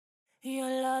Your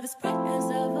love is bright as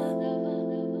ever,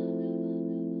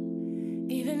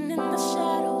 even in the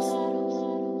shadows.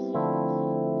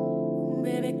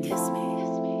 Baby, kiss me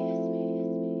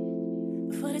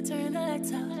before they turn the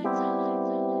lights out.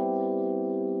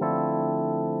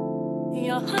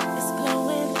 Your heart is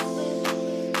glowing,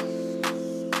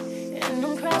 and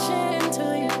I'm crashing into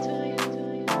you.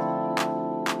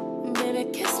 Baby,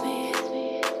 kiss me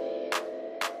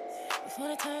before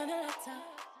they turn the lights out.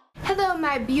 Hello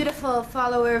my beautiful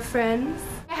follower friends.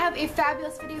 I have a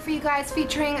fabulous video for you guys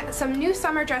featuring some new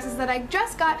summer dresses that I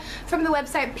just got from the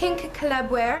website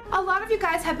PinkClubwear. A lot of you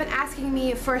guys have been asking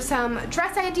me for some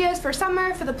dress ideas for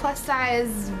summer for the plus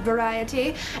size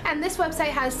variety, and this website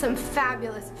has some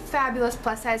fabulous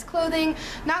plus size clothing.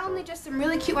 Not only just some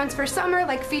really cute ones for summer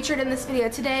like featured in this video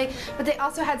today, but they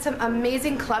also had some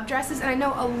amazing club dresses, and I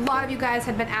know a lot of you guys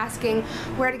have been asking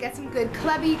where to get some good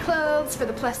clubby clothes for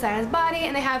the plus size body,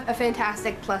 and they have a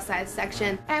fantastic plus size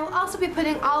section. And I will also be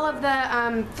putting all of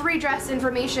the 3 dress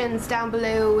informations down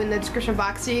below in the description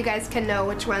box so you guys can know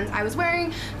which ones I was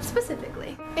wearing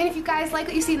specifically. And if you guys like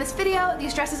what you see in this video,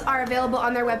 these dresses are available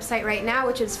on their website right now,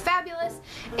 which is fabulous,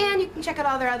 and you can check out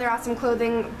all their other awesome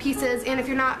clothing pieces. And if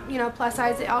you're not, plus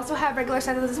size, they also have regular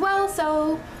sizes as well,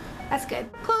 so that's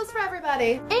good. Clothes for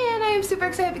everybody. And I am super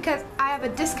excited because I have a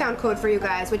discount code for you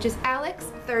guys, which is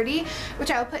ALEX30,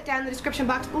 which I will put down in the description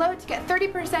box below to get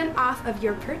 30% off of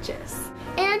your purchase.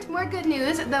 And more good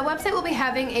news, the website will be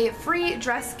having a free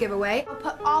dress giveaway. I'll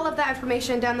put all of that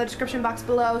information down in the description box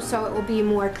below so it will be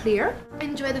more clear.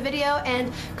 Enjoy the video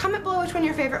and comment below which one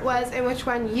your favorite was and which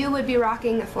one you would be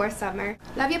rocking for summer.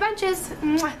 Love you bunches.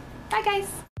 Mwah. Bye guys.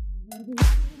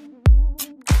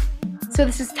 So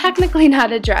this is technically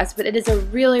not a dress, but it is a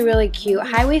really cute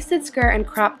high-waisted skirt and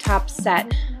crop top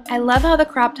set. I love how the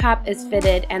crop top is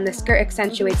fitted and the skirt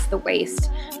accentuates the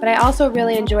waist, but I also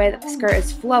really enjoy that the skirt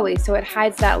is flowy, so it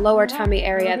hides that lower tummy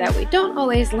area that we don't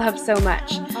always love so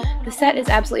much. The set is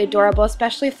absolutely adorable,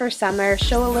 especially for summer.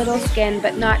 Show a little skin,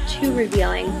 but not too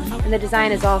revealing. And the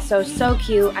design is also so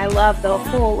cute. I love the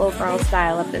whole overall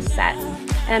style of this set.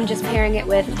 And I'm just pairing it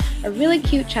with a really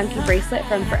cute chunky bracelet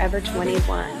from Forever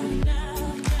 21.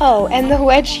 Oh, and the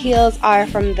wedge heels are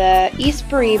from the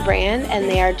Eastbury brand, and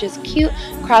they are just cute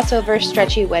crossover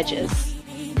stretchy wedges.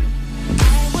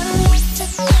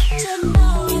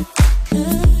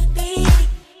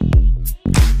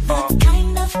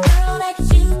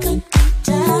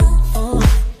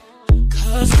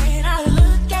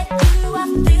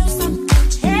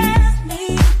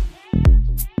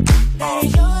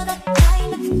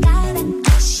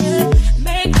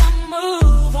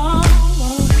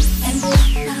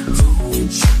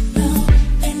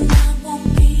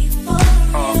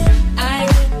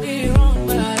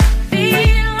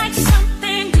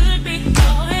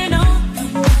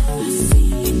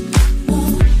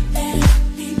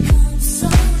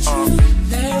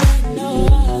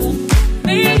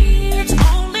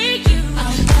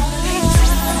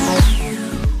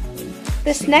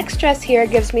 This next dress here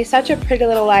gives me such a Pretty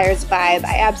Little Liars vibe.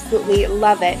 I absolutely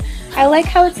love it. I like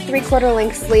how it's 3/4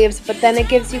 length sleeves, but then it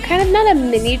gives you kind of not a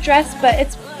mini dress, but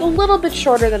it's a little bit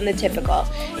shorter than the typical.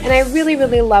 And I really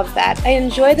love that. I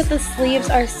enjoy that the sleeves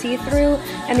are see-through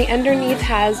and the underneath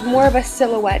has more of a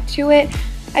silhouette to it.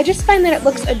 I just find that it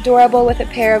looks adorable with a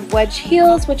pair of wedge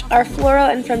heels, which are floral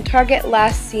and from Target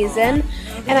last season.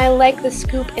 And I like the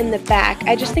scoop in the back.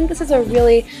 I just think this is a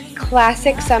really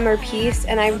classic summer piece,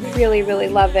 and I really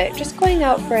love it. Just going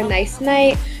out for a nice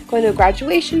night, going to a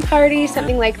graduation party,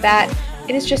 something like that.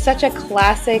 It is just such a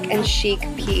classic and chic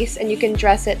piece, and you can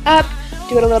dress it up,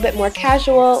 do it a little bit more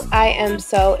casual. I am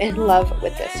so in love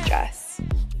with this dress.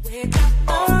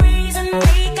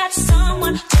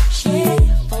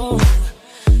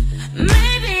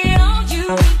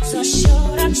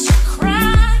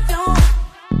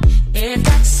 If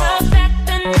that's a fact,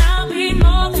 then I'll be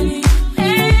more than you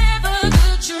ever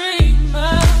could dream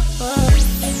of.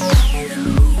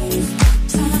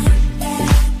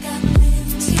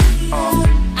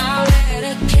 I'll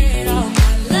dedicate all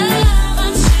my love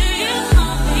until you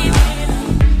home me, baby.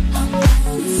 I'm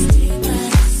gonna stay by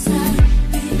your side,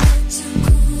 baby, to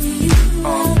cool you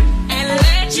up and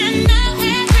let you know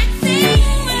everything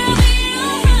will be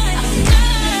alright.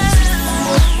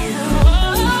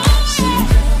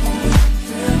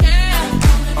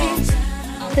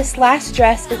 This last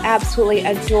dress is absolutely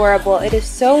adorable. It is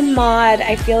so mod.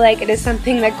 I feel like it is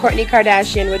something that Kourtney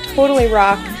Kardashian would totally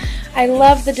rock. I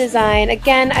love the design.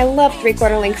 Again, I love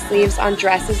 3/4 length sleeves on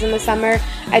dresses in the summer.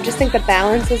 I just think the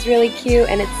balance is really cute,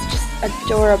 and it's just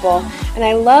adorable. And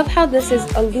I love how this is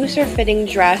a looser fitting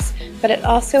dress, but it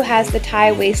also has the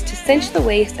tie waist to cinch the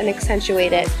waist and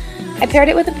accentuate it. I paired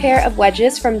it with a pair of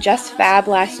wedges from Just Fab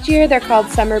last year. They're called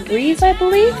Summer Breeze, I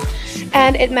believe.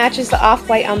 And it matches the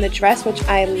off-white on the dress, which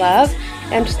I love.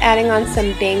 I'm just adding on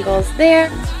some bangles there.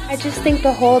 I just think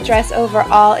the whole dress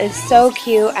overall is so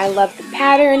cute. I love the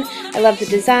pattern, I love the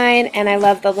design, and I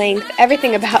love the length.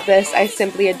 Everything about this I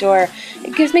simply adore.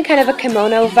 It gives me kind of a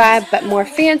kimono vibe, but more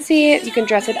fancy. You can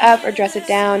dress it up or dress it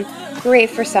down. Great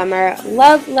for summer.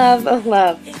 Love, love,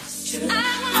 love.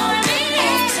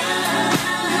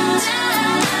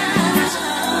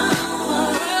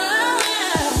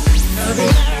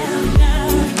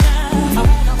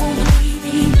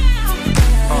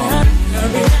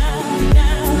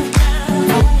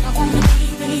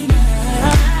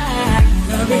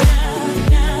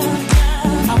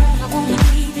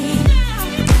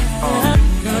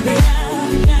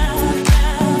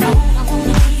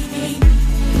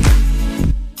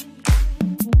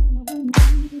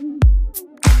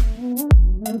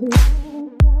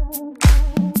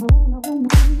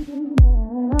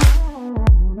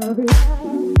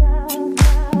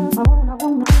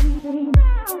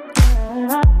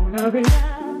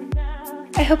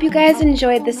 I hope you guys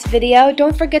enjoyed this video.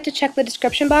 Don't forget to check the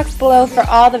description box below for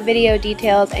all the video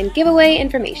details and giveaway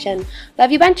information.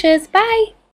 Love you bunches. Bye!